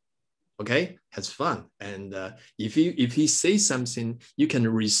fun. Okay, has fun. And if he says something, you can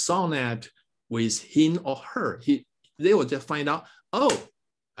resonate with him or her. They will just find out, oh,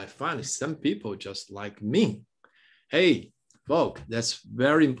 I find some people just like me. Hey, folks, that's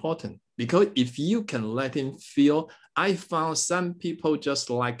very important. Because if you can let him feel, I found some people just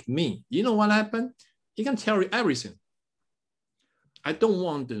like me, you know what happened? He can tell you everything. I don't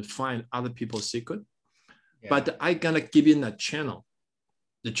want to find other people's secret, but I gonna give him a channel.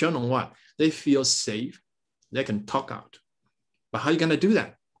 The channel what? They feel safe. They can talk out. But how are you gonna do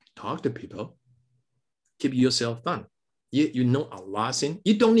that? Talk to people. Keep yourself fun. You know a lot of things.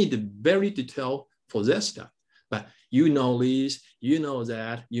 You don't need the very detail for that stuff. But you know this, you know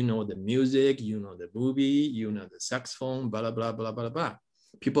that, you know the music, you know the movie, you know the saxophone, blah, blah, blah, blah, blah.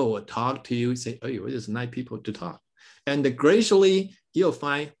 People will talk to you, say, oh, there's nice people to talk. And gradually you'll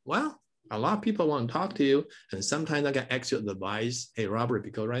find, well, a lot of people want to talk to you. And sometimes I can ask you advice. Hey, Robert,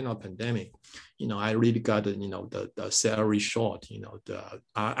 because right now pandemic, I really got, the salary short,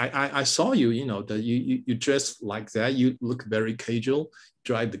 I saw you, you dress like that. You look very casual,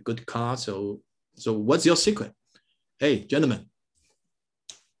 drive the good car. So what's your secret? Hey, gentlemen,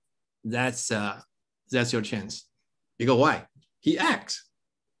 that's your chance. You go, why? He asks,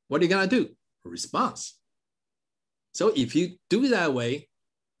 what are you gonna do? Response. So if you do that way,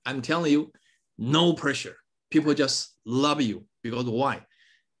 I'm telling you, no pressure. People just love you because why?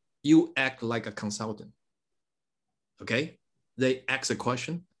 You act like a consultant. Okay? They ask a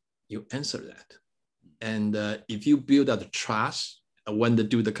question, you answer that. And if you build that trust when they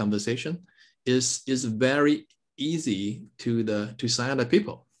do the conversation, is very easy to sign the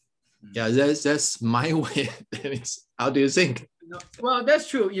people. Yeah, that's my way. How do you think? Well, that's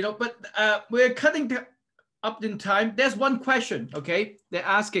true, but we're cutting up in time. There's one question, okay? They're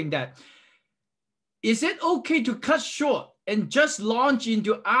asking that. Is it okay to cut short and just launch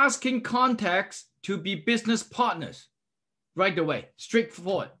into asking contacts to be business partners right away,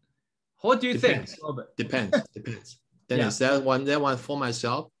 straightforward? What do you think, Robert? Depends. Dennis, that one for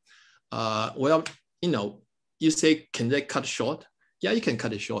myself. Well, you say, can they cut short? Yeah, you can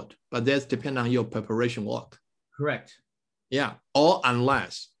cut it short, but that's depend on your preparation work. Correct. Yeah, or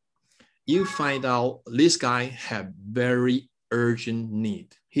unless you find out this guy have very urgent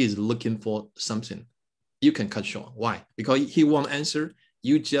need. He is looking for something. You can cut short. Why? Because he won't answer.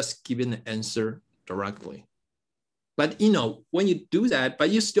 You just give him the answer directly. But when you do that, but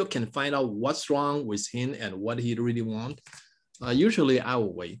you still can find out what's wrong with him and what he really wants. Usually I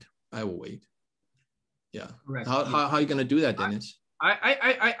will wait. Yeah. Correct. How are you gonna do that, Dennis?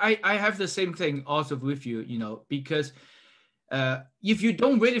 I have the same thing also with you, because if you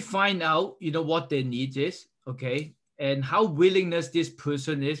don't really find out, what their needs is, okay, and how willingness this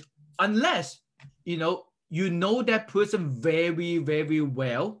person is, unless you know that person very, very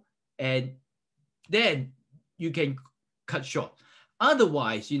well, and then you can cut short.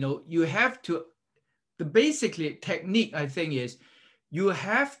 Otherwise, you have to, the basically technique I think is you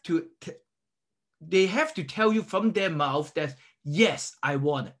have to, they have to tell you from their mouth that, yes, I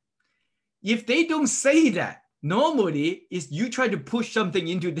want it. If they don't say that, normally is you try to push something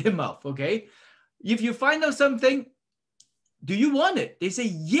into their mouth, okay? If you find out something, do you want it? They say,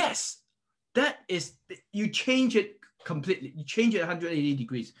 yes. That is, you change it completely. You change it 180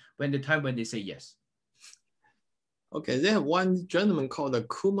 degrees when they say yes. Okay, they have one gentleman called the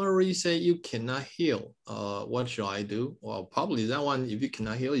Kumari say you cannot heal. What should I do? Well, probably that one, if you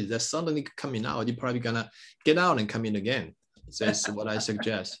cannot heal, is that suddenly coming out, you're probably gonna get out and come in again. That's what I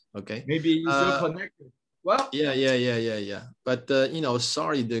suggest. Okay. Maybe you're connected. Well, yeah. But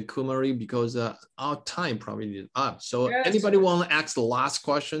sorry, the Kumari, because our time probably is up. So yes. Anybody want to ask the last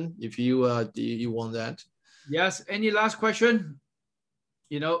question? If you you want that? Yes. Any last question?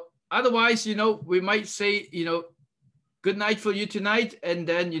 Otherwise, we might say, good night for you tonight. And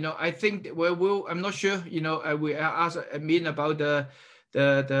then, I think I'm not sure, we ask Amin about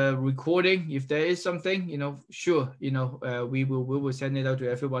the recording. If there is something, sure, we will send it out to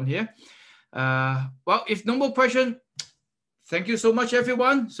everyone here. Well, if no more question, thank you so much,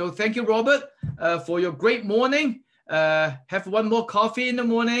 everyone. So thank you, Robert, for your great morning. Have one more coffee in the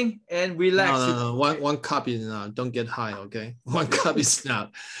morning and relax. No. One cup is enough. Don't get high, okay? One cup is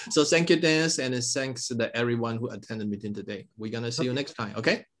enough. So thank you, Dennis, and thanks to everyone who attended the meeting today. We're gonna see you next time,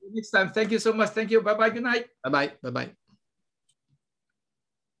 okay? Next time. Thank you so much. Thank you. Bye-bye. Good night. Bye-bye. Bye-bye.